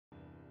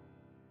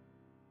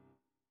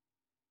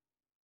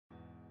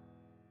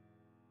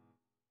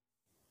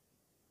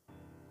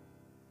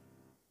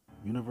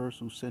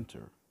Universal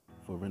Center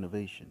for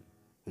Renovation,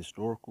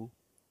 Historical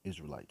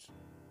Israelites.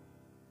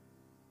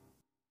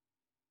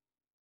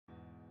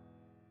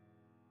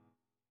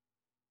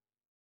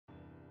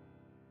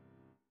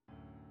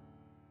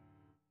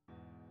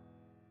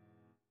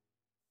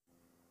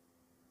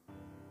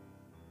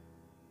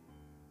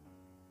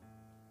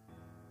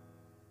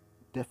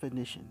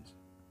 Definitions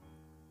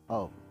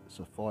of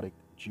Sephardic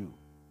Jew.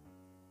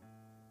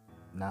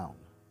 Noun: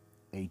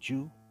 a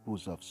Jew who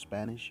is of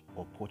Spanish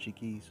or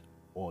Portuguese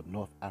or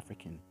North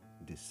African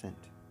descent.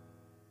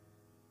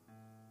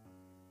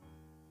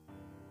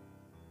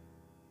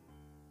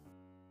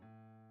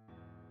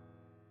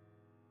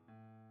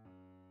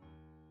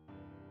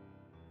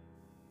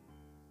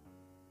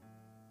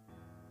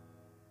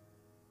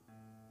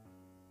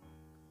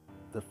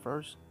 The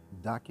first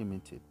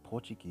documented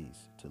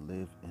Portuguese to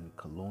live in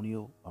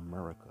colonial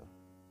America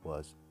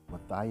was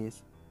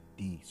Mathias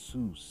de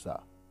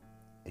Sousa,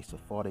 a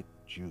Sephardic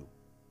Jew.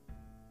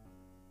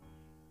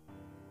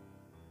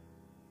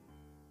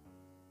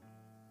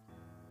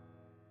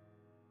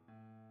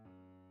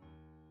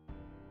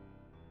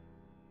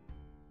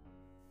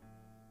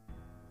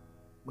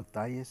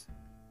 Mathias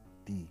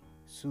de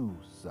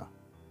Sousa.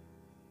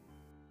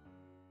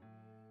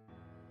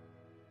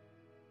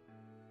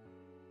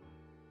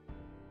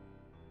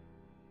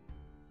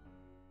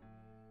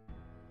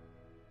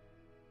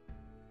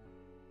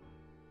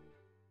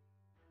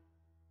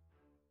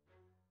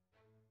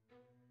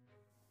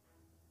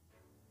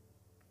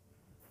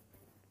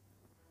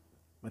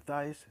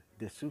 Mathias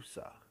de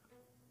Sousa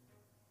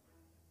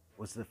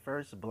was the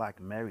first black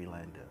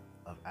Marylander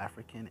of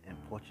African and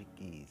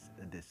Portuguese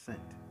descent.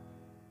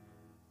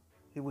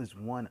 He was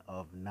one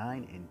of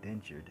 9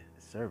 indentured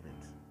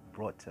servants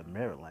brought to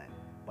Maryland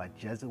by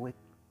Jesuit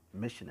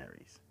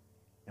missionaries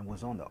and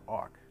was on the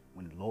ark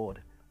when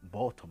Lord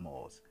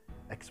Baltimore's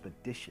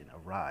expedition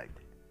arrived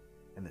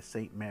in the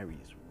St.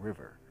 Mary's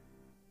River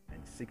in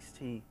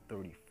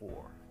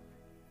 1634.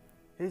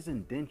 His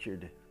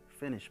indentured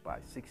finished by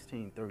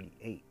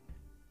 1638,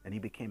 and he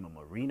became a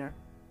mariner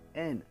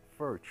and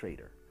fur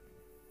trader.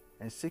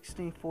 In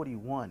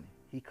 1641,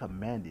 he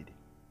commanded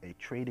a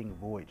trading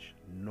voyage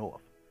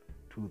north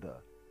to the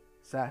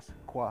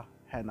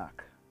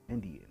Susquehannock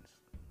Indians,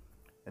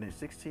 and in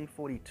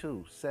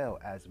 1642 sailed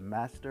as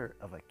master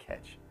of a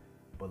ketch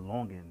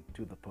belonging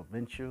to the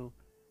provincial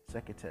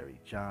secretary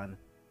John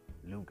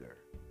Luger.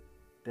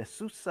 De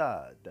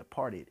Sousa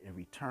departed and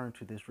returned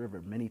to this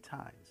river many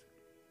times.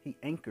 He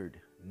anchored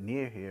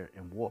near here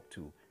and walked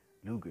to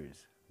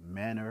Luger's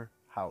manor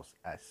house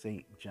at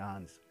St.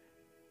 John's.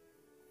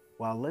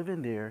 While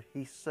living there,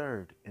 he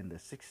served in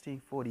the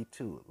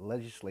 1642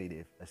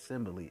 Legislative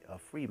Assembly of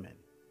Freemen.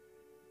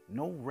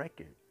 No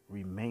record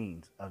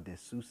remains of de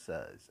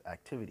Sousa's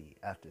activity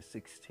after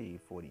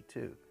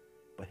 1642,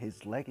 but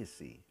his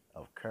legacy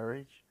of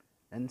courage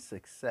and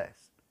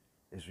success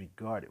is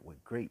regarded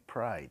with great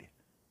pride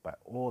by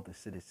all the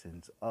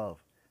citizens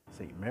of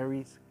St.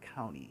 Mary's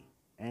County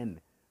and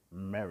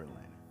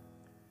Maryland.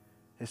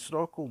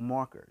 Historical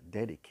marker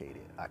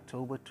dedicated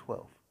October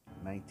 12,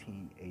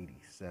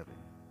 1987.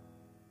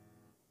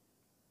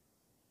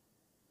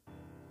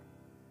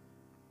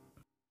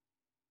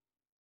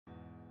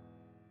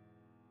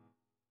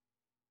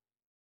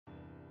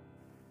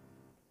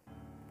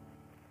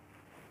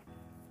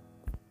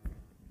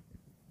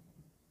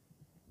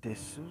 De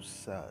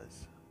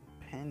Sousa's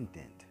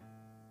pendant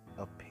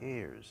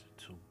appears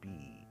to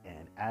be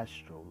an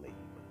astrolabe.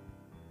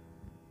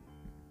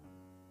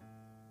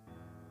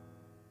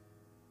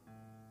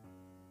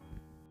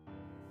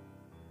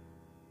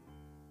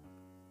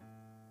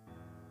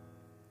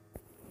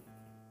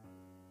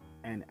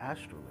 An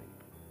astrolabe,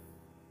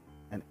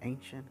 an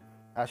ancient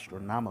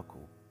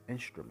astronomical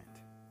instrument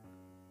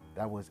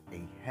that was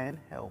a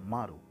handheld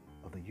model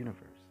of the universe.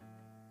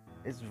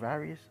 Its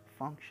various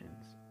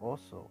functions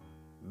also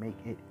make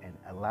it an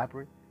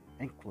elaborate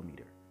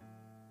inclometer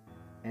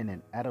and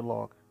an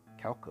analog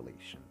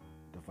calculation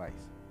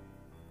device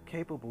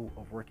capable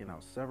of working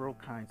out several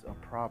kinds of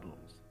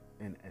problems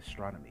in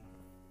astronomy.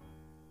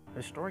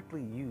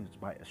 Historically used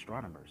by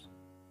astronomers,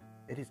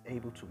 it is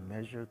able to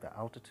measure the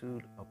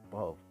altitude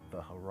above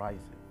the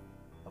horizon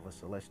of a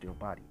celestial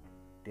body,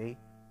 day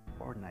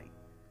or night.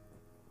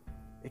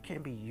 It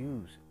can be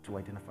used to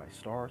identify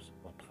stars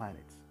or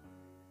planets,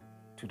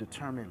 to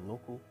determine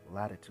local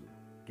latitude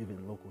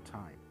given local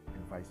time,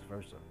 and vice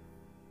versa,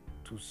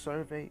 to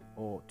survey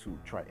or to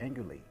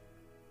triangulate.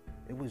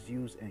 It was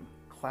used in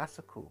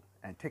classical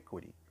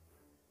antiquity,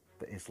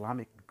 the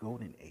Islamic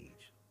Golden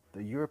Age,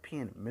 the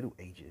European Middle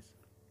Ages,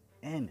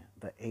 and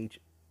the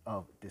Age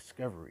of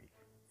Discovery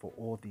for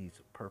all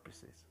these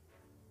purposes.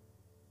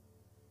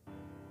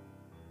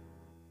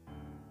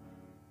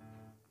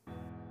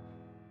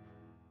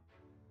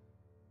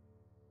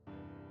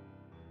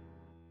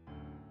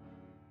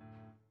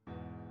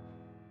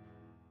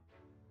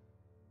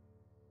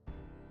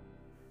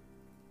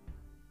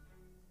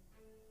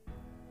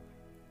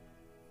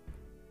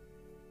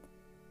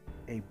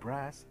 A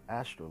brass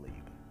astrolabe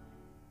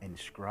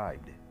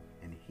inscribed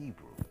in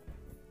Hebrew,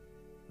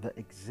 The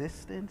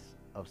existence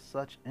of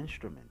such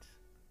instruments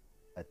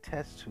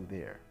attests to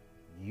their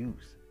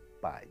use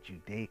by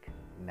Judaic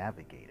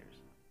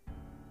navigators.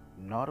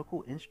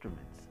 Nautical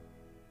instruments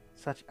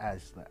such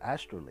as the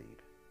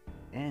astrolabe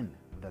and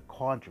the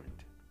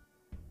quadrant,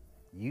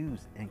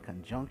 used in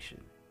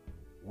conjunction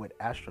with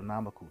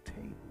astronomical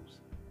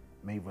tables,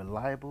 made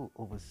reliable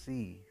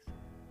overseas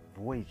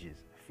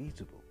voyages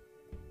feasible.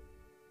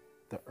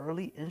 The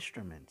early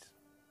instruments,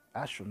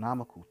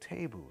 astronomical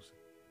tables,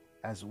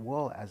 as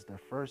well as the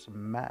first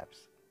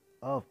maps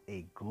of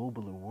a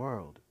globular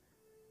world,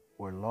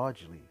 were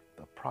largely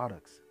the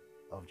products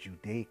of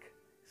Judaic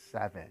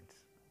savants.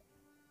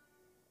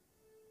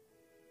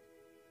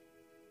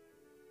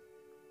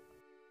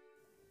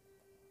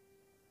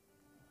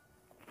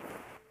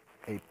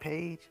 A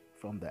page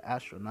from the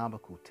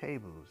astronomical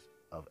tables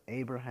of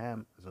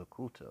Abraham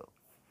Zacuto.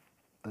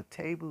 The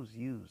tables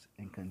used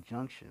in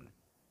conjunction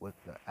with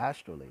the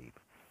astrolabe,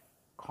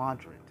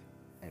 quadrant,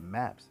 and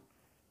maps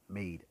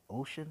made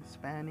ocean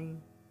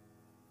spanning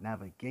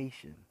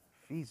navigation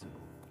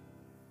feasible.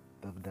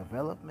 The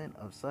development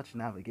of such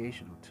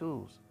navigational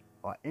tools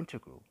are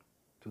integral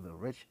to the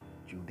rich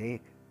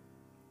Judaic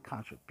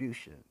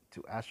contribution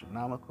to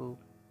astronomical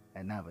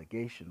and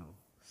navigational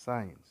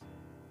science.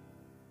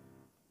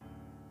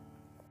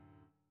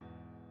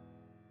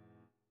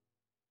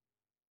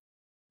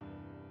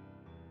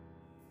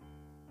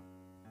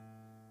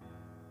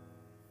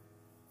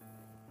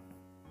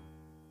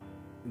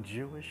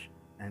 Jewish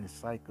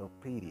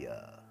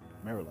Encyclopedia,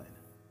 Maryland.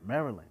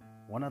 Maryland,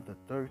 one of the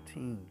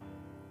 13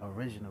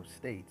 original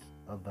states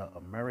of the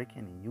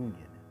American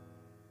Union.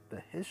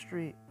 The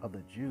history of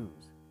the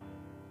Jews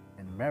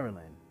in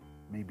Maryland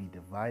may be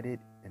divided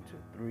into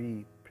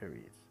three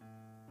periods.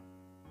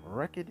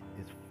 Record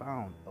is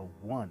found of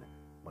one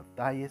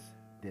Mathias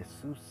de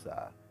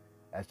Sousa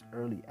as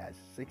early as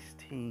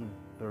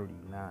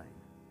 1639.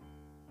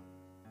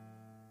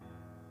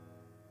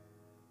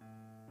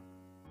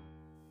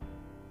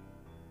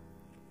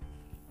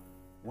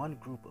 One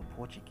group of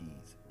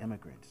Portuguese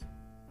immigrants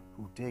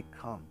who did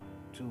come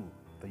to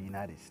the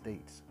United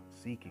States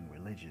seeking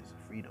religious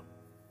freedom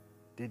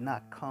did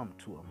not come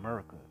to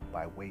America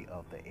by way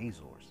of the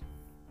Azores.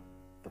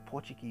 The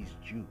Portuguese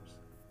Jews.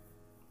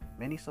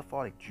 Many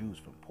Sephardic Jews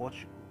from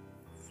Portugal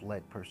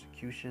fled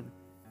persecution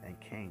and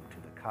came to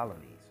the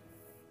colonies.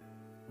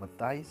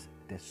 Mathias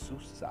de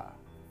Sousa,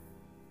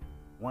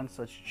 one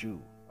such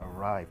Jew,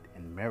 arrived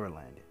in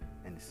Maryland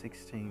in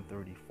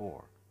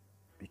 1634,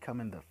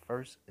 becoming the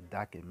first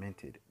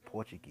documented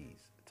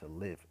Portuguese to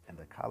live in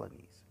the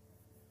colonies.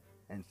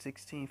 In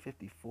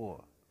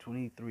 1654,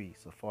 23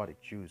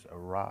 Sephardic Jews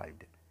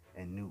arrived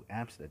in New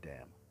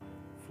Amsterdam,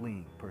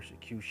 fleeing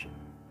persecution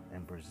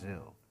in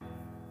Brazil.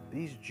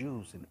 These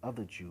Jews and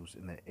other Jews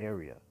in the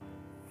area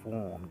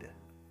formed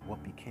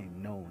what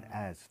became known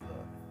as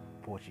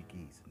the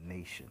Portuguese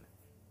nation.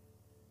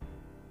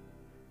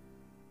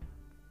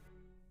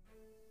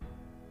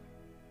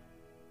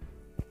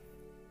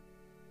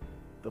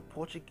 The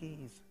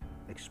Portuguese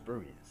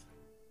experience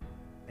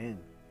in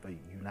the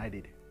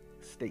United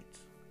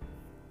States.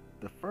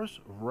 The first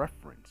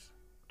reference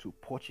to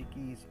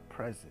Portuguese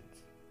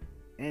presence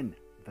in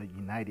the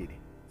United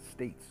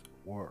States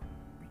were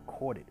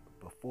recorded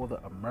before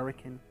the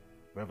American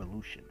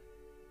Revolution.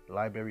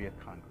 Library of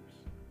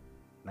Congress,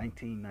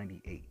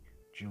 1998,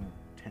 June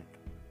 10th.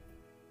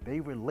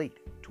 They relate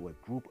to a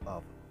group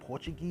of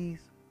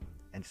Portuguese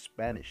and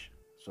Spanish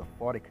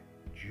Sephardic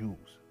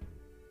Jews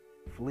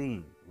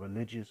fleeing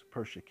religious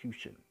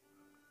persecution.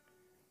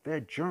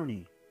 Their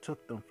journey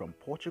took them from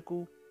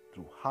Portugal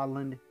through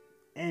Holland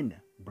and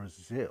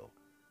Brazil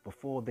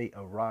before they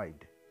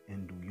arrived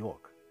in New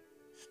York.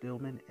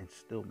 Stillman and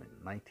Stillman,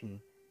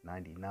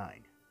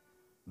 1999.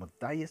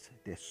 Mathias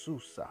de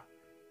Sousa,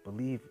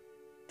 believed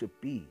to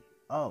be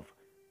of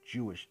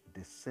Jewish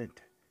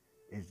descent,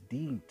 is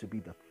deemed to be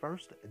the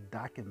first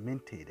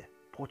documented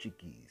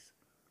Portuguese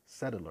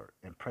settler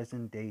in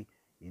present-day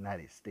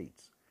United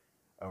States.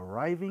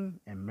 Arriving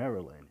in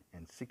Maryland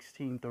in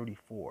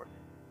 1634,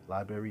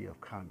 Library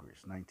of Congress,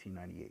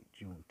 1998,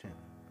 June 10th.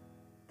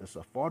 The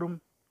Sephardim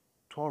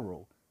Torah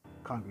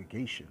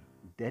congregation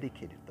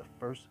dedicated the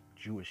first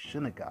Jewish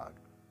synagogue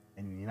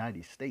in the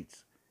United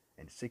States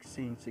in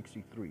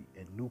 1663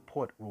 in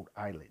Newport, Rhode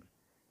Island.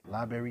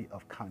 Library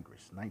of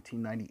Congress,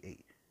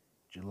 1998,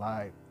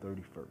 July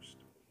 31st.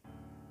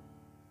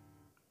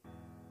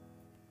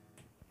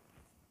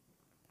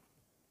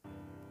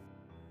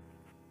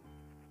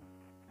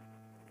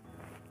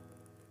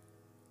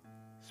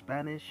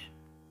 Spanish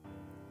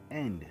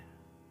and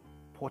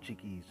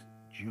Portuguese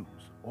Jews,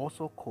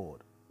 also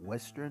called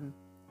Western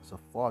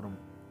Sephardim,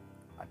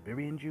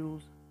 Iberian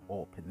Jews,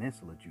 or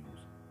Peninsula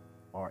Jews,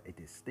 are a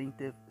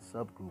distinctive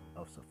subgroup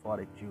of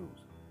Sephardic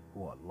Jews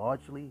who are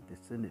largely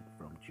descended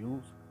from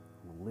Jews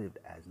who lived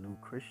as new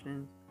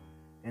Christians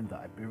in the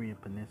Iberian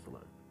Peninsula.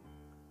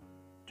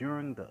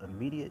 During the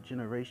immediate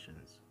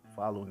generations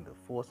following the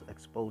forced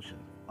expulsion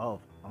of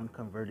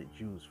unconverted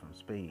Jews from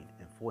Spain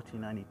in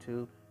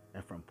 1492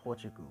 and from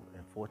Portugal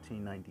in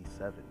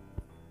 1497,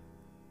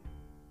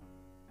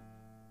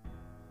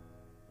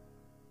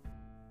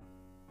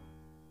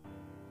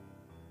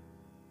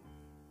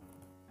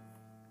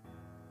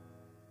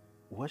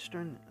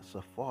 Western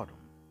Sephardim,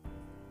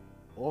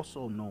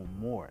 also known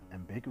more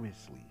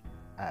ambiguously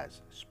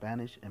as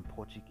Spanish and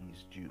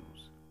Portuguese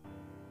Jews,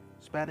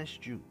 Spanish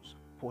Jews,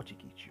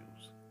 Portuguese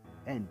Jews,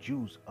 and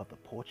Jews of the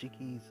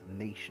Portuguese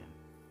nation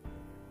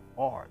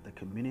are the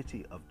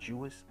community of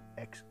Jewish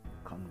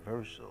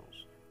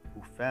ex-conversos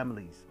whose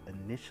families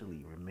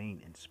initially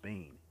remained in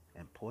Spain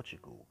and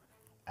Portugal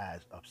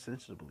as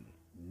ostensibly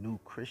new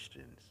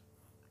Christians,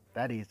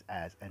 that is,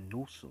 as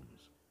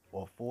Anusims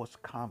or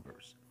forced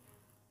converts.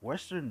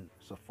 Western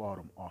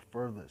Sephardim are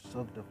further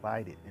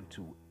subdivided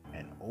into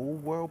an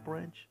Old World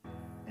branch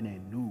and a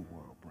New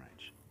World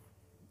branch.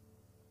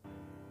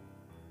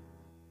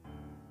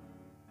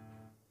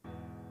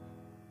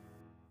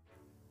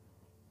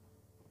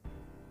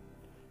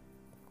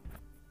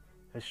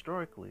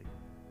 Historically,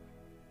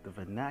 the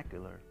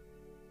vernacular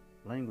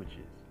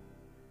languages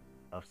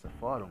of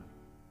Sephardim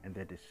and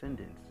their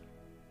descendants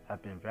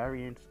have been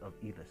variants of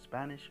either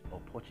Spanish or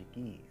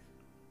Portuguese,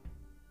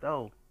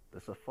 though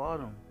the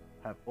Sephardim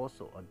have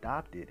also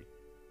adopted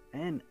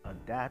and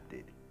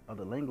adapted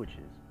other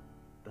languages.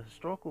 The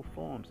historical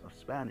forms of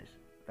Spanish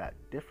that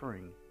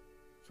differing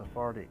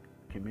Sephardic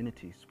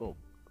communities spoke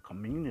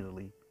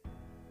communally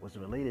was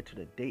related to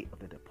the date of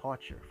the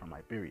departure from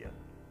Iberia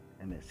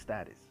and their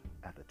status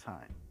at the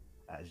time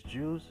as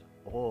Jews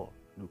or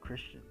New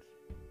Christians.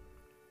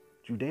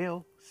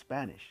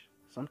 Judeo-Spanish,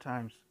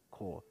 sometimes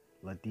called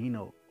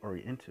Ladino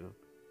Oriental,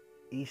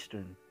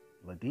 Eastern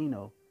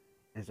Ladino,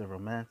 is a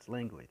Romance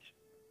language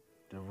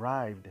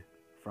derived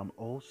from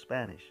Old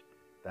Spanish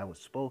that was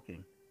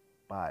spoken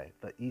by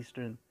the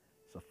Eastern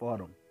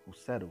Sephardim who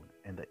settled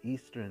in the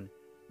Eastern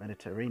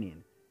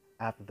Mediterranean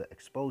after the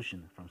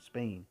expulsion from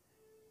Spain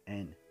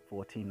in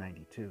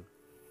 1492.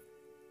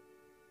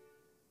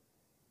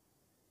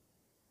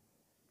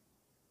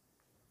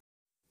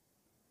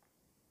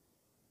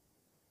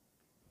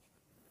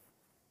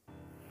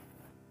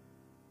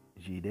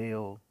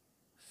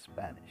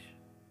 Judeo-Spanish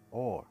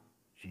or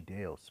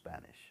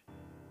Judeo-Spanish,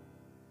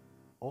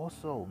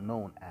 also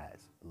known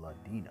as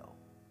Ladino,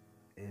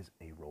 is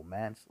a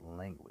Romance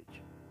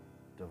language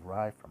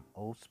derived from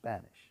Old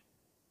Spanish,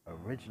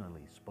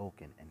 originally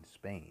spoken in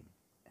Spain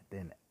and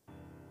then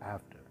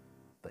after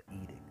the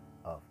Edict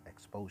of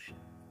Expulsion.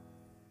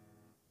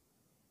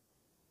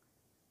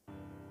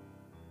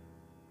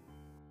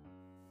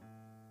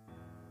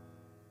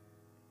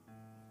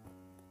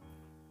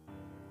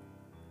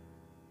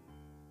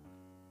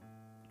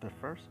 The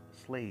first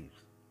slaves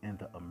in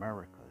the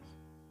Americas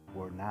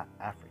were not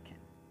African,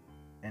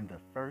 and the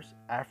first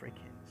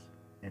Africans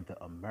in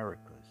the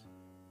Americas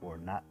were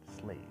not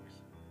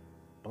slaves.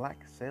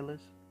 Black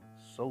sailors,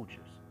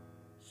 soldiers,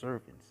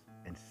 servants,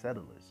 and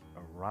settlers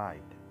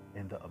arrived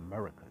in the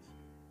Americas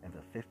in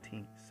the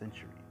 15th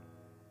century,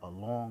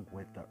 along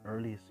with the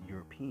earliest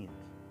Europeans.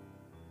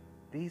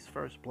 These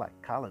first black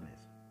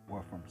colonists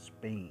were from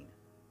Spain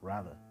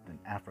rather than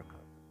Africa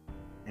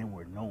and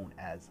were known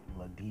as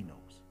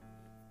Ladinos.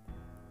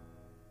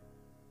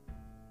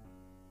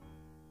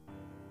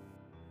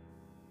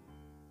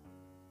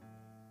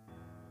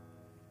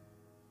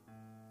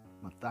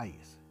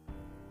 Mathias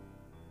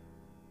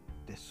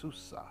de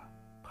Sousa,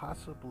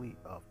 possibly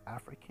of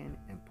African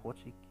and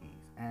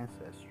Portuguese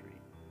ancestry,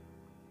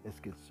 is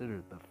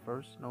considered the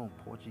first known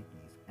Portuguese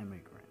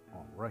immigrant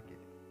on record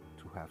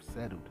to have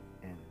settled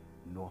in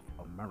North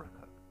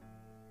America.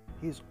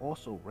 He is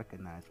also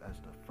recognized as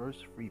the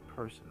first free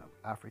person of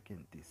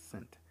African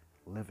descent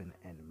living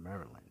in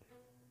Maryland.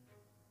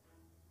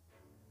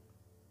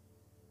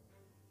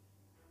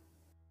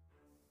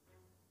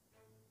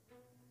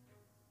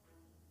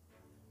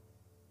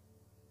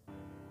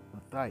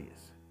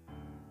 Mathias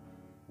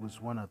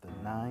was one of the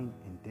 9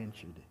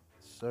 indentured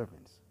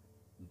servants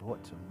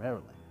brought to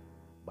Maryland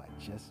by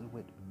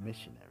Jesuit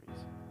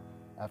missionaries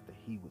after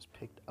he was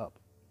picked up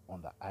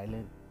on the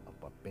island of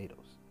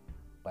Barbados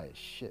by a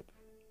ship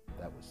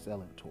that was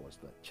sailing towards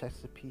the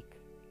Chesapeake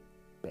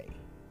Bay.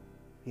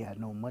 He had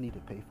no money to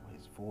pay for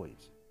his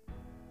voyage,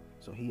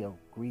 so he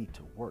agreed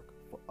to work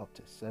for up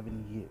to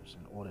 7 years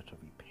in order to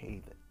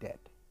repay the debt.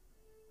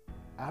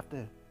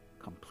 After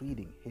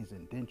completing his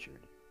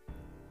indentured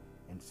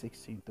in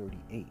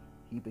 1638,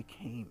 he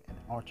became an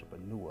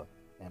entrepreneur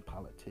and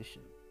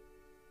politician.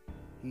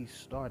 He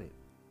started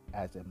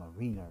as a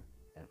mariner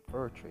and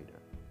fur trader,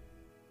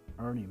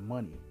 earning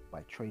money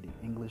by trading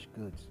English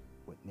goods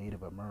with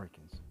Native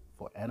Americans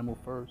for animal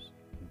furs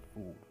and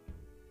food.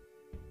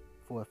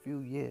 For a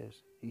few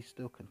years, he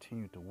still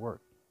continued to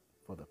work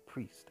for the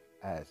priest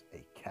as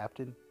a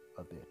captain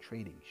of their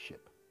trading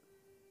ship.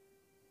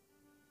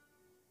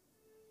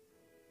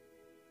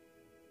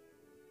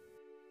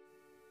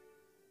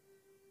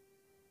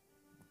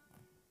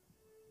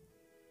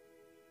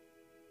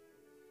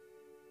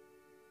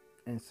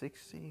 In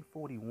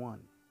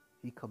 1641,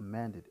 he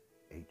commanded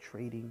a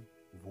trading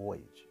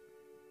voyage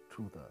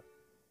to the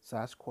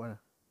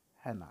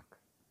Susquehannock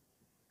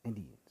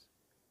Indians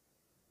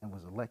and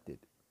was elected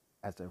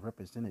as a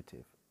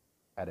representative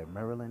at a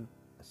Maryland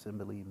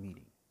Assembly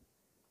meeting.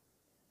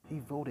 He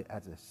voted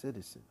as a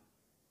citizen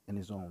in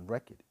his own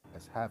record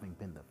as having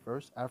been the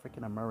first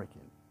African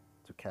American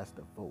to cast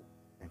a vote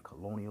in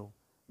colonial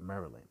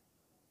Maryland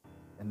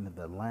and in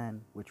the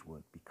land which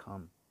would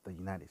become the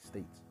United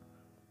States.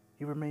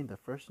 He remained the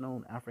first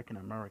known African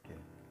American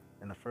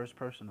and the first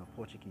person of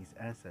Portuguese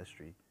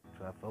ancestry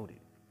to have voted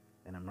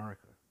in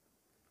America.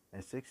 In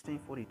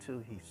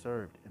 1642, he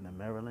served in the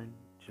Maryland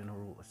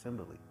General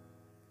Assembly,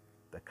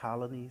 the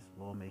colony's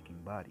lawmaking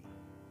body,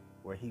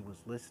 where he was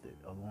listed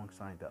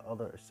alongside the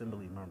other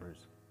assembly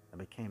members and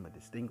became a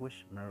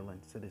distinguished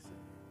Maryland citizen.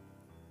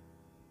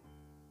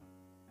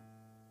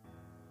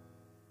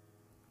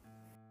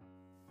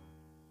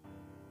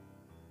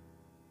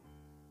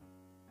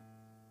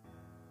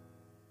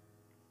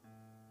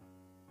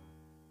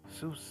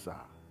 Sousa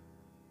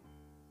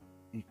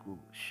equal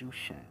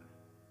Shushan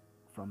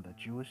from the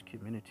Jewish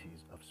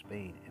communities of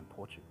Spain and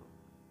Portugal.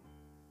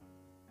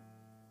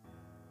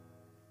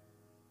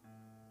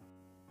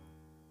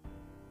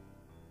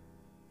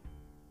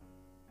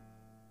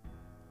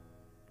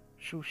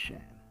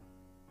 Shushan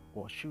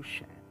or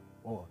Shushan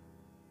or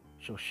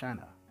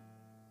Shoshana.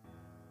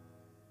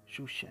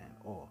 Shushan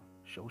or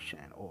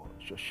Shoshan or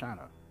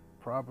Shoshana,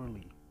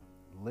 probably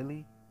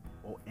lily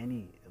or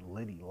any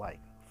lily-like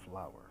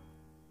flower.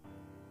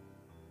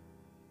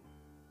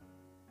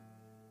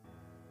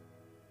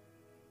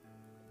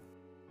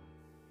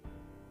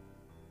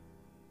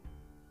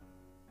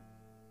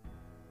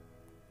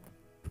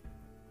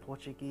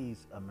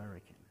 Portuguese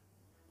American.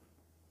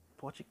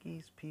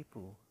 Portuguese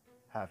people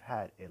have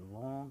had a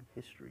long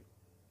history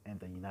in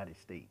the United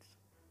States.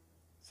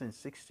 Since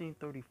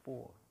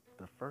 1634,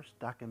 the first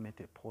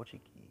documented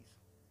Portuguese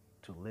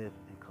to live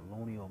in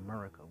colonial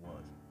America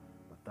was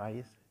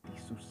Mathias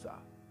de Sousa,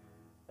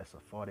 a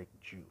Sephardic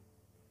Jew.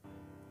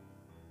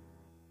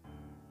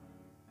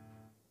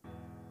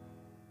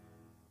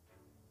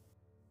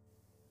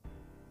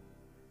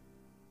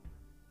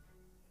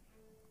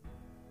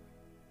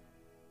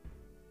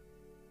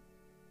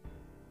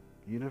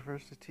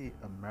 University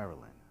of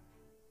Maryland,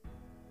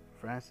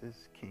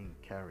 Francis King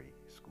Carey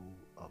School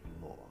of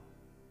Law.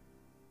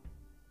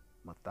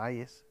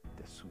 Mathias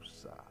de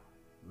Sousa,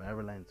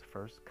 Maryland's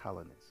first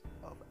colonist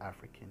of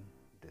African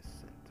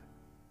descent.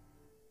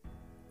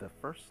 The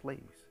first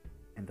slaves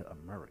in the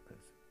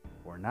Americas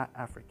were not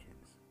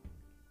Africans,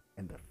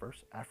 and the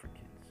first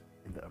Africans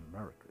in the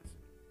Americas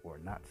were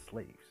not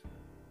slaves.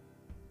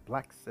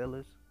 Black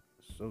sailors,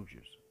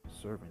 soldiers,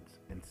 servants,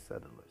 and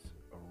settlers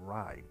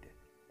arrived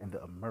in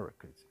the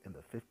Americas in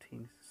the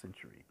 15th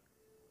century,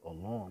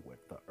 along with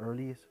the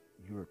earliest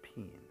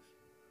Europeans.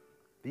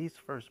 These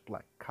first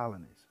black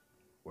colonists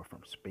were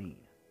from Spain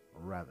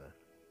rather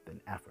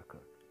than Africa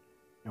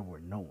and were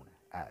known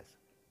as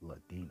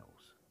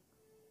Ladinos.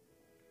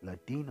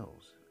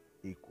 Ladinos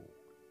equal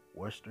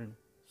Western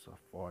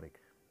Sephardic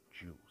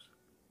Jews.